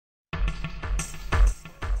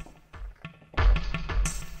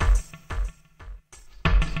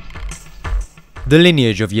The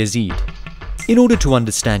lineage of Yazid. In order to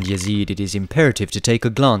understand Yazid, it is imperative to take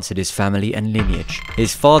a glance at his family and lineage.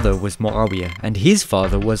 His father was Muawiyah and his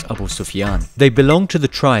father was Abu Sufyan. They belonged to the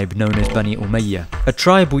tribe known as Bani Umayyah, a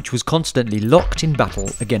tribe which was constantly locked in battle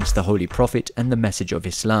against the Holy Prophet and the message of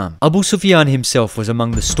Islam. Abu Sufyan himself was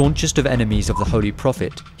among the staunchest of enemies of the Holy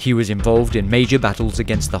Prophet. He was involved in major battles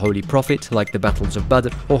against the Holy Prophet like the battles of Badr,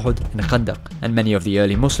 Uhud and Khandaq, and many of the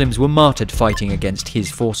early Muslims were martyred fighting against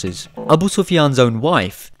his forces. Abu Sufyan's own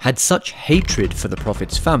wife had such hatred for the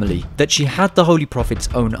Prophet's family that she had the Holy Prophet's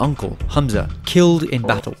own uncle, Hamza, killed in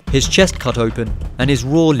battle, his chest cut open and his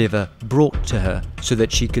raw liver brought to her so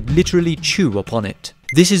that she could literally chew upon it.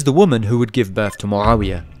 This is the woman who would give birth to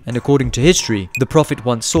Muawiyah, and according to history, the Prophet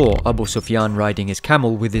once saw Abu Sufyan riding his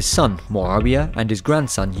camel with his son Muawiyah and his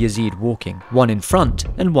grandson Yazid walking, one in front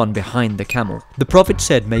and one behind the camel. The Prophet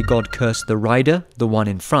said, "May God curse the rider, the one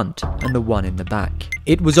in front and the one in the back."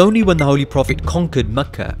 It was only when the Holy Prophet conquered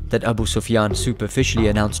Mecca that Abu Sufyan superficially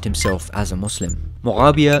announced himself as a Muslim.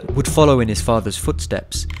 Muawiyah would follow in his father's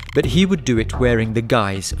footsteps, but he would do it wearing the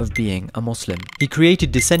guise of being a Muslim. He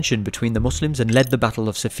created dissension between the Muslims and led the Battle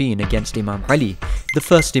of Siffin against Imam Ali, the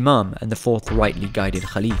first Imam and the fourth rightly guided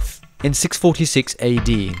Khalif. In 646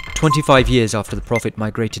 AD, 25 years after the Prophet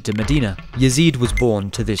migrated to Medina, Yazid was born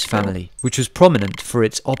to this family, which was prominent for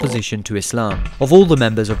its opposition to Islam. Of all the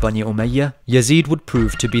members of Bani Umayyah, Yazid would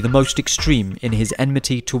prove to be the most extreme in his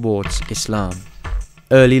enmity towards Islam.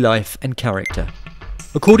 Early life and character.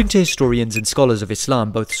 According to historians and scholars of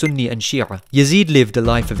Islam, both Sunni and Shia, Yazid lived a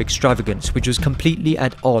life of extravagance which was completely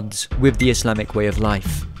at odds with the Islamic way of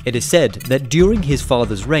life. It is said that during his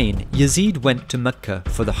father's reign, Yazid went to Mecca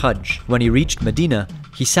for the Hajj. When he reached Medina,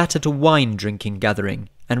 he sat at a wine-drinking gathering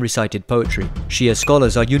and recited poetry. Shia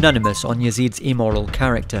scholars are unanimous on Yazid's immoral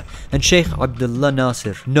character, and Sheikh Abdullah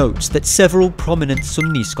Nasir notes that several prominent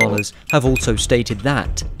Sunni scholars have also stated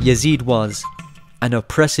that Yazid was an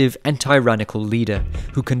oppressive and tyrannical leader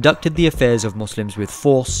who conducted the affairs of Muslims with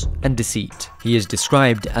force and deceit. He is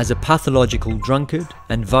described as a pathological drunkard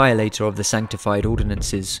and violator of the sanctified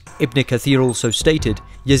ordinances. Ibn Kathir also stated,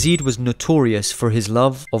 Yazid was notorious for his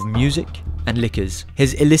love of music and liquors,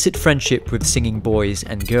 his illicit friendship with singing boys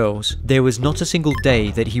and girls. There was not a single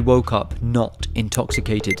day that he woke up not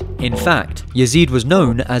intoxicated. In fact, Yazid was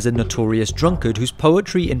known as a notorious drunkard whose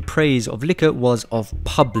poetry in praise of liquor was of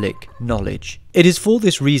public knowledge. It is for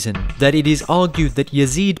this reason that it is argued that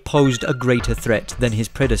Yazid posed a greater threat than his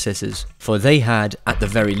predecessors, for they had, at the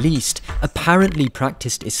very least, apparently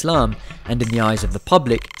practiced Islam and in the eyes of the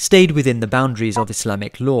public, stayed within the boundaries of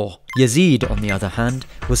Islamic law. Yazid, on the other hand,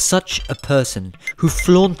 was such a person who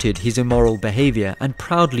flaunted his immoral behavior and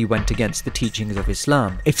proudly went against the teachings of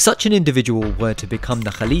Islam. If such an individual were to become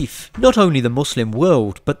the Khalif, not only the Muslim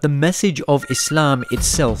world, but the message of Islam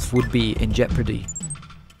itself would be in jeopardy.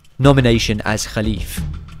 Nomination as Khalif.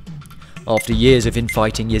 After years of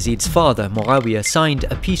infighting, Yazid's father, Muawiyah, signed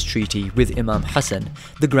a peace treaty with Imam Hassan,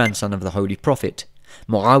 the grandson of the Holy Prophet.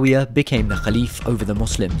 Muawiyah became the Khalif over the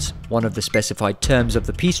Muslims. One of the specified terms of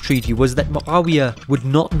the peace treaty was that Muawiyah would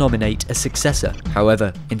not nominate a successor.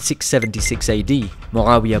 However, in 676 AD,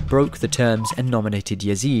 Muawiyah broke the terms and nominated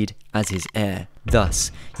Yazid as his heir.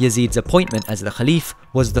 Thus, Yazid's appointment as the Khalif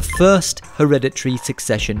was the first hereditary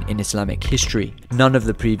succession in Islamic history. None of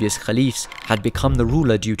the previous Khalifs had become the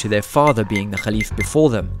ruler due to their father being the Khalif before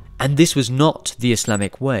them. And this was not the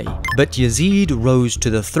Islamic way. But Yazid rose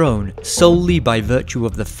to the throne solely by virtue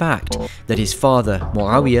of the fact that his father,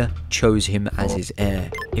 Muawiyah, chose him as his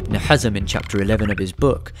heir. Ibn Hazm in chapter 11 of his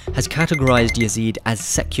book has categorized Yazid as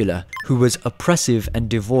secular, who was oppressive and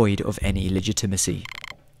devoid of any legitimacy.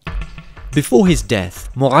 Before his death,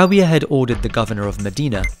 Muawiyah had ordered the governor of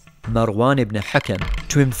Medina, Marwan ibn Hakam,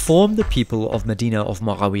 to inform the people of Medina of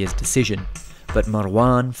Muawiyah's decision. But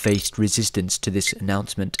Marwan faced resistance to this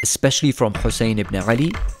announcement, especially from Hussein ibn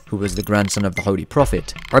Ali, who was the grandson of the Holy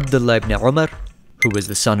Prophet, Abdullah ibn Umar, who was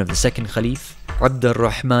the son of the second Khalif, Abd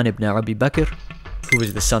al-Rahman ibn Abi Bakr, who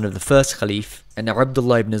was the son of the first Khalif, and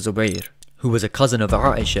Abdullah ibn Zubayr, who was a cousin of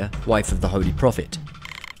Aisha, wife of the Holy Prophet.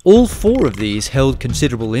 All four of these held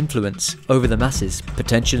considerable influence over the masses.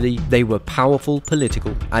 Potentially, they were powerful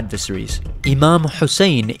political adversaries. Imam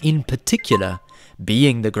Hussein, in particular,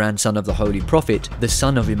 being the grandson of the Holy Prophet, the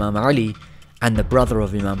son of Imam Ali, and the brother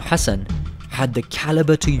of Imam Hassan, had the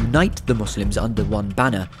caliber to unite the Muslims under one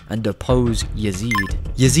banner and oppose Yazid.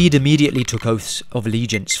 Yazid immediately took oaths of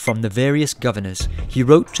allegiance from the various governors. He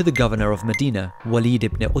wrote to the governor of Medina, Walid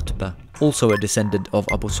ibn Utbah, also a descendant of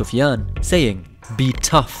Abu Sufyan, saying, "Be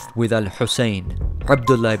tough with Al-Hussein,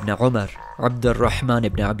 Abdullah ibn Umar, Abd al-Rahman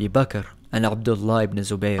ibn Abi Bakr, and Abdullah ibn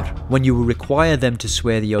Zubayr, when you will require them to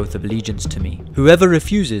swear the oath of allegiance to me. Whoever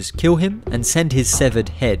refuses, kill him and send his severed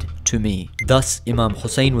head to me. Thus Imam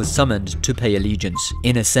Hussein was summoned to pay allegiance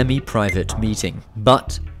in a semi-private meeting.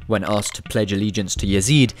 But when asked to pledge allegiance to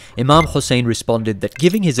Yazid, Imam Hussein responded that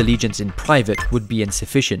giving his allegiance in private would be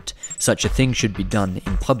insufficient. Such a thing should be done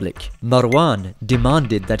in public. Marwan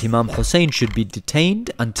demanded that Imam Hussein should be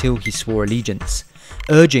detained until he swore allegiance,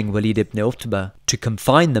 urging Walid ibn Utbah to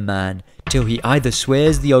confine the man till he either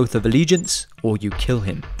swears the oath of allegiance or you kill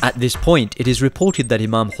him. At this point, it is reported that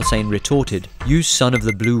Imam Hussein retorted, "You son of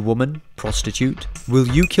the blue woman, prostitute, will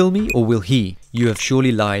you kill me or will he? You have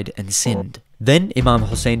surely lied and sinned." Then Imam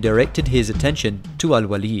Hussein directed his attention to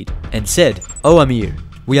Al-Walid and said, "O Amir,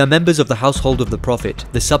 we are members of the household of the Prophet,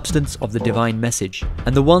 the substance of the divine message,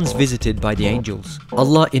 and the ones visited by the angels.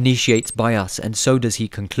 Allah initiates by us, and so does he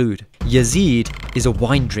conclude. Yazid is a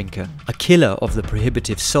wine drinker, a killer of the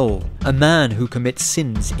prohibitive soul, a man who commits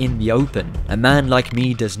sins in the open. A man like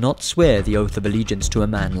me does not swear the oath of allegiance to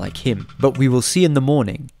a man like him. But we will see in the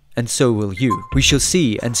morning, and so will you. We shall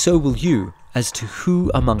see, and so will you, as to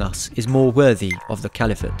who among us is more worthy of the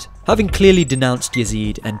caliphate." Having clearly denounced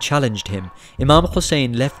Yazid and challenged him, Imam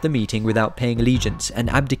Hussein left the meeting without paying allegiance and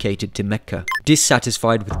abdicated to Mecca.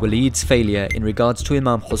 Dissatisfied with Walid's failure in regards to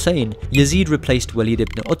Imam Hussein, Yazid replaced Walid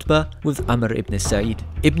ibn Utbah with Amr ibn Sa'id.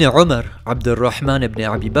 Ibn Umar, Abdul Rahman ibn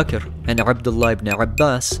Abi Bakr, and Abdullah ibn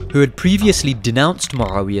Abbas, who had previously denounced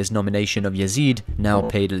Muawiyah's nomination of Yazid, now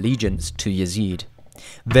paid allegiance to Yazid.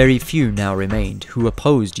 Very few now remained who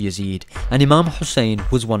opposed Yazid, and Imam Hussein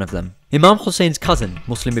was one of them. Imam Hussein's cousin,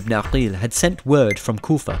 Muslim ibn Aqil, had sent word from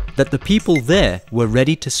Kufa that the people there were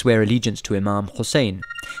ready to swear allegiance to Imam Hussein,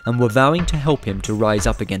 and were vowing to help him to rise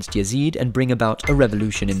up against Yazid and bring about a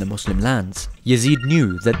revolution in the Muslim lands. Yazid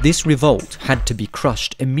knew that this revolt had to be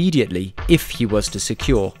crushed immediately if he was to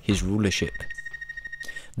secure his rulership.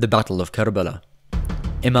 The Battle of Karbala.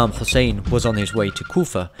 Imam Hussein was on his way to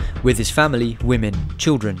Kufa with his family, women,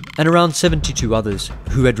 children, and around 72 others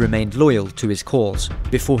who had remained loyal to his cause.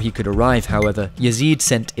 Before he could arrive, however, Yazid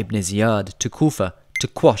sent Ibn Ziyad to Kufa to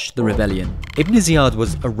quash the rebellion. Ibn Ziyad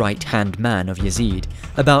was a right-hand man of Yazid,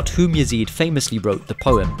 about whom Yazid famously wrote the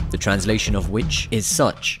poem, the translation of which is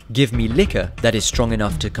such: "Give me liquor that is strong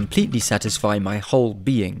enough to completely satisfy my whole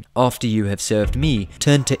being. After you have served me,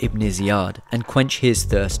 turn to Ibn Ziyad and quench his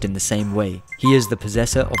thirst in the same way. He is the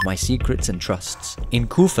possessor of my secrets and trusts." In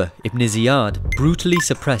Kufa, Ibn Ziyad brutally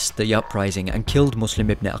suppressed the uprising and killed Muslim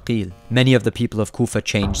ibn Aqil. Many of the people of Kufa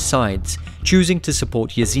changed sides, choosing to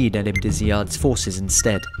support Yazid and Ibn Ziyad's forces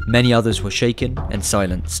instead. Many others were shaken and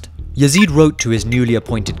silenced. Yazid wrote to his newly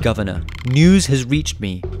appointed governor, "News has reached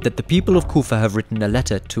me that the people of Kufa have written a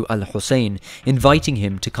letter to Al-Hussein inviting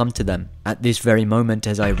him to come to them. At this very moment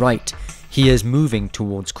as I write, he is moving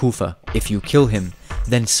towards Kufa. If you kill him,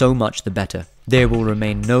 then so much the better. There will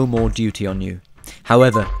remain no more duty on you.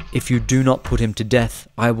 However, if you do not put him to death,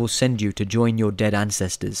 I will send you to join your dead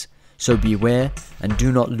ancestors. So beware and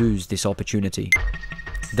do not lose this opportunity."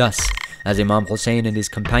 Thus, as Imam Hussein and his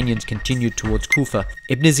companions continued towards Kufa,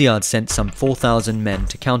 Ibn Ziyad sent some 4,000 men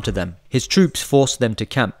to counter them. His troops forced them to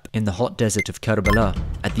camp in the hot desert of Karbala,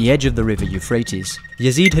 at the edge of the river Euphrates.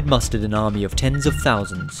 Yazid had mustered an army of tens of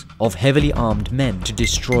thousands of heavily armed men to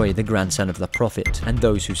destroy the grandson of the Prophet and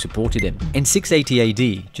those who supported him. In 680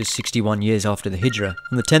 AD, just 61 years after the Hijrah,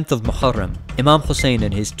 on the 10th of Muharram, Imam Hussein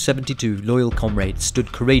and his 72 loyal comrades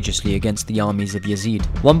stood courageously against the armies of Yazid.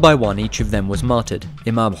 One by one, each of them was martyred.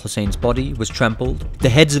 Imam Hussein's body was trampled, the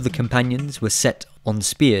heads of the companions were set on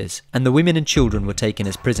spears, and the women and children were taken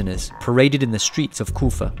as prisoners, paraded in the streets of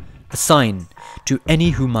Kufa, a sign to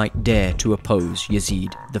any who might dare to oppose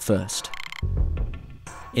Yazid I.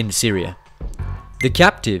 In Syria, the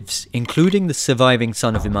captives, including the surviving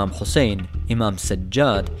son of Imam Hussein, Imam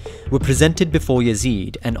Sajjad, were presented before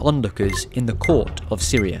Yazid and onlookers in the court of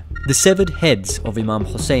Syria. The severed heads of Imam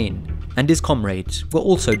Hussein and his comrades were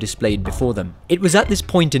also displayed before them. It was at this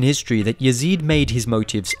point in history that Yazid made his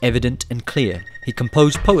motives evident and clear. He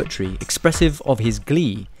composed poetry expressive of his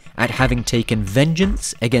glee at having taken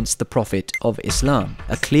vengeance against the Prophet of Islam,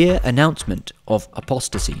 a clear announcement of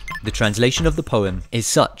apostasy. The translation of the poem is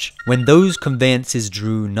such: "When those conveyances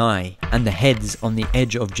drew nigh, and the heads on the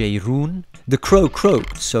edge of Jayrun, the crow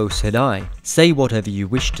croaked, so said I, say whatever you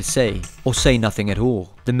wish to say, or say nothing at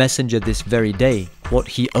all. The messenger this very day, what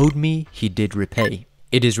he owed me he did repay."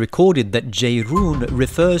 It is recorded that Jayrun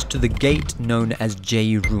refers to the gate known as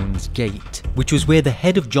Jayrun's Gate, which was where the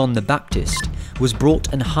head of John the Baptist was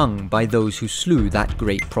brought and hung by those who slew that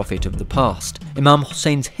great prophet of the past. Imam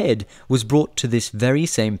Hussein's head was brought to this very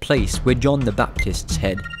same place where John the Baptist's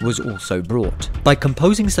head was also brought. By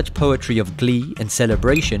composing such poetry of glee and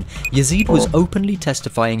celebration, Yazid was openly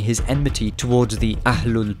testifying his enmity towards the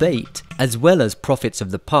Ahlebait as well as prophets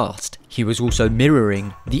of the past. He was also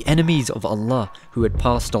mirroring the enemies of Allah who had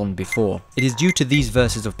passed on before. It is due to these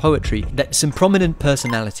verses of poetry that some prominent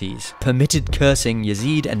personalities permitted cursing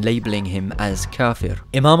Yazid and labeling him as kafir.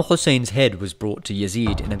 Imam Hussein's head was brought to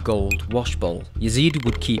Yazid in a gold wash bowl. Yazid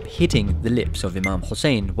would keep hitting the lips of Imam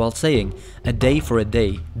Hussein while saying, "A day for a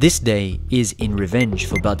day, this day is in revenge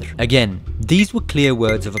for Badr." Again, these were clear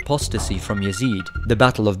words of apostasy from Yazid. The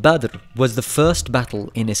Battle of Badr was the first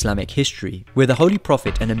battle in Islamic history where the Holy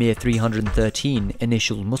Prophet and a mere 313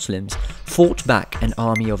 initial Muslims fought back an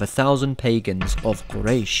army of 1,000 pagans of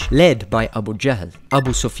Quraysh, led by Abu Jahl.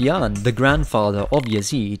 Abu Sufyan, the grandfather of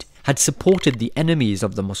Yazid, had supported the enemies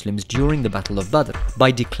of the Muslims during the Battle of Badr.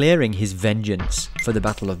 By declaring his vengeance for the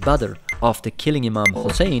Battle of Badr after killing Imam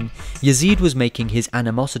Hussein, Yazid was making his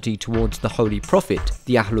animosity towards the Holy Prophet,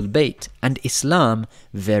 the Ahlebait, and Islam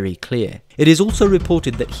very clear. It is also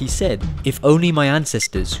reported that he said, "If only my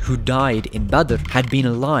ancestors who died in Badr had been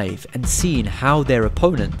alive and seen how their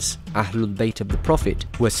opponents, Ahlebait of the Prophet,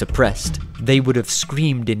 were suppressed, they would have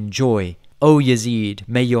screamed in joy, 'O Yazid,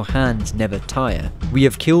 may your hands never tire. We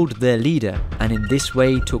have killed their leader and in this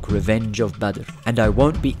way took revenge of Badr. And I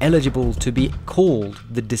won't be eligible to be called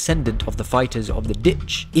the descendant of the fighters of the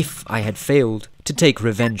ditch if I had failed to take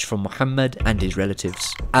revenge from Muhammad and his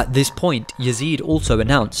relatives." At this point, Yazid also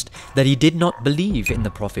announced that he did not believe in the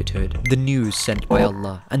prophethood, the news sent by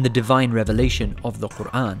Allah, and the divine revelation of the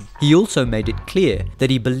Quran. He also made it clear that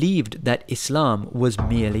he believed that Islam was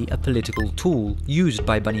merely a political tool used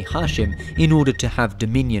by Bani Hashim in order to have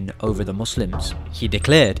dominion over the Muslims. He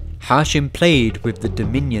declared, "Hashim played with the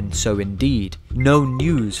dominion, so indeed no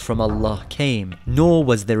news from Allah came, nor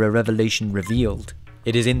was there a revelation revealed."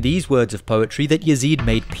 It is in these words of poetry that Yazid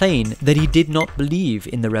made plain that he did not believe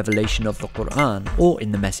in the revelation of the Quran or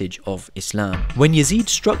in the message of Islam. When Yazid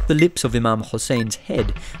struck the lips of Imam Hussein's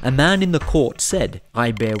head, a man in the court said,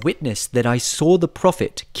 "I bear witness that I saw the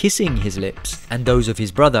Prophet kissing his lips and those of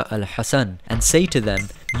his brother Al-Hasan, and say to them,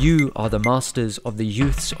 'You are the masters of the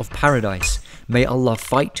youths of paradise. May Allah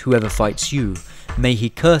fight whoever fights you. May he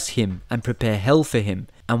curse him and prepare hell for him,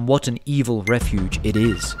 and what an evil refuge it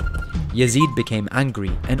is.'" Yazid became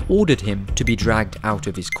angry and ordered him to be dragged out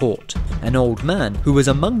of his court. An old man who was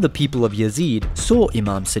among the people of Yazid saw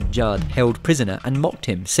Imam Sajjad held prisoner and mocked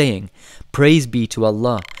him, saying, "Praise be to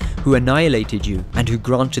Allah, who annihilated you and who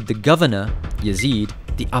granted the governor, Yazid,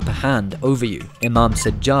 the upper hand over you." Imam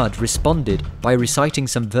Sajjad responded by reciting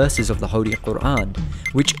some verses of the Holy Quran,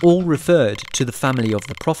 which all referred to the family of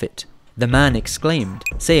the Prophet. The man exclaimed,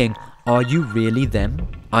 saying, "Are you really them,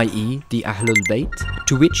 i.e. the Ahlul Bayt?"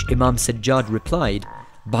 To which Imam Sajjad replied,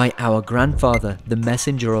 "By our grandfather, the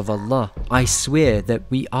Messenger of Allah, I swear that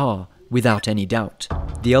we are, without any doubt."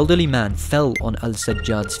 The elderly man fell on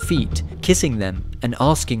Al-Sajjad's feet, kissing them and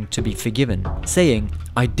asking to be forgiven, saying,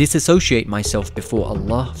 "I disassociate myself before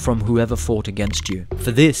Allah from whoever fought against you."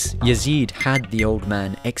 For this, Yazid had the old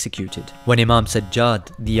man executed. When Imam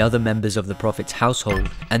Sajjad, the other members of the Prophet's household,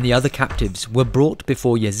 and the other captives were brought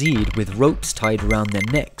before Yazid with ropes tied around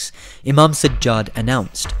their necks, Imam Sajjad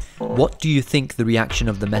announced, "What do you think the reaction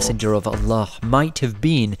of the Messenger of Allah might have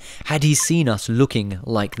been had he seen us looking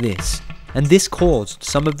like this?" And this caused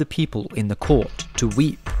some of the people in the court to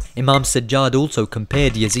weep. Imam Sajjad also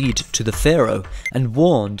compared Yazid to the Pharaoh and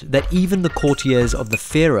warned that even the courtiers of the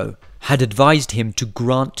Pharaoh had advised him to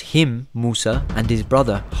grant him, Musa, and his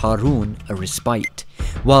brother Harun a respite,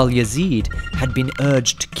 while Yazid had been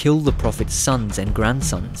urged to kill the Prophet's sons and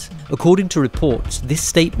grandsons. According to reports, this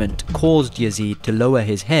statement caused Yazid to lower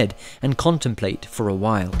his head and contemplate for a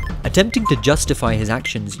while. Attempting to justify his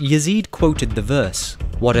actions, Yazid quoted the verse,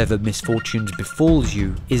 "Whatever misfortunes befalls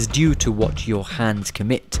you is due to what your hands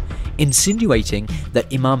commit," insinuating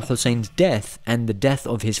that Imam Hussein's death and the death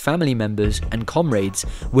of his family members and comrades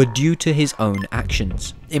were due to his own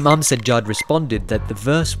actions. Imam Sajjad responded that the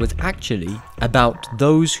verse was actually about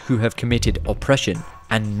those who have committed oppression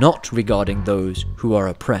and not regarding those who are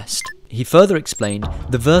oppressed. He further explained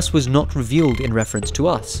the verse was not revealed in reference to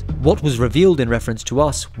us. What was revealed in reference to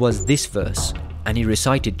us was this verse, and he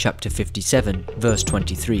recited chapter 57, verse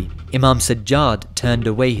 23. Imam Sajjad turned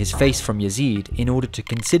away his face from Yazid in order to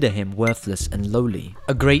consider him worthless and lowly,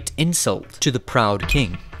 a great insult to the proud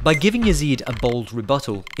king. By giving Yazid a bold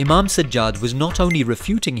rebuttal, Imam Sajjad was not only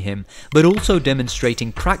refuting him, but also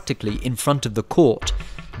demonstrating practically in front of the court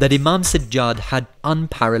that Imam Sajjad had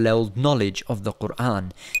unparalleled knowledge of the Quran,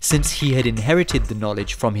 since he had inherited the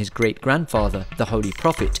knowledge from his great-grandfather, the Holy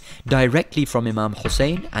Prophet, directly from Imam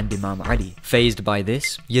Hussein and Imam Ali. Fazed by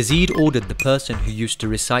this, Yazid ordered the person who used to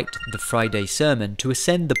recite the Friday sermon to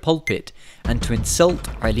ascend the pulpit and to insult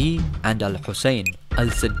Ali and Al-Hussein.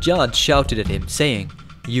 Al-Sajjad shouted at him, saying,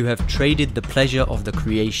 "You have traded the pleasure of the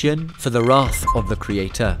creation for the wrath of the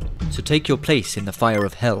Creator, so take your place in the fire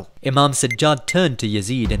of hell." Imam Sajjad turned to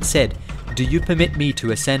Yazid and said, "Do you permit me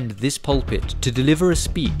to ascend this pulpit to deliver a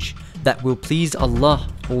speech that will please Allah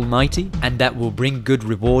Almighty and that will bring good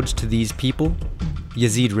rewards to these people?"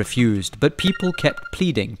 Yazid refused, but people kept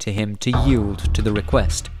pleading to him to yield to the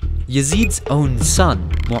request. Yazid's own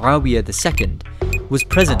son, Muawiyah II, was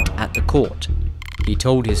present at the court. He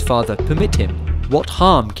told his father, "Permit him. What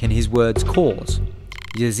harm can his words cause?"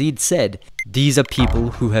 Yazid said, "These are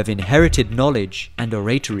people who have inherited knowledge and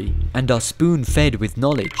oratory and are spoon-fed with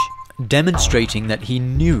knowledge," demonstrating that he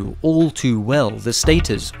knew all too well the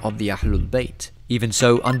status of the Ahlebait. Even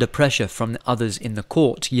so, under pressure from the others in the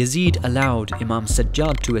court, Yazid allowed Imam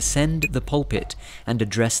Sajjad to ascend the pulpit and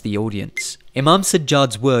address the audience. Imam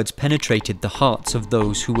Sajjad's words penetrated the hearts of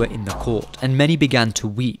those who were in the court, and many began to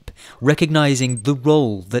weep, recognizing the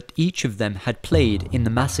role that each of them had played in the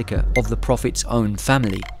massacre of the Prophet's own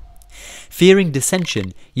family. Fearing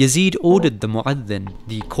dissension, Yazid ordered the mu'adhin,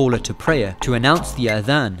 the caller to prayer, to announce the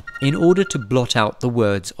adhan in order to blot out the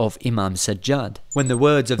words of Imam Sajjad. When the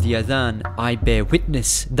words of the adhan, "I bear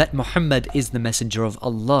witness that Muhammad is the messenger of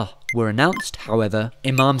Allah," were announced, however,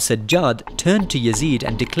 Imam Sajjad turned to Yazid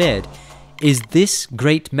and declared, "Is this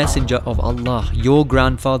great messenger of Allah your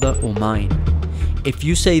grandfather or mine? If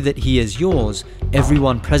you say that he is yours,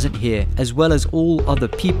 everyone present here, as well as all other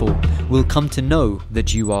people, will come to know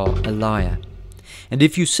that you are a liar. And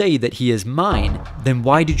if you say that he is mine, then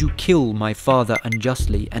why did you kill my father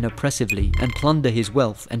unjustly and oppressively, and plunder his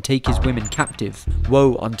wealth and take his women captive?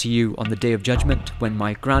 Woe unto you on the day of judgment, when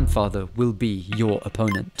my grandfather will be your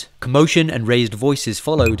opponent." Commotion and raised voices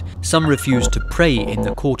followed. Some refused to pray in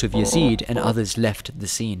the court of Yazid, and others left the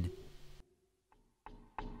scene.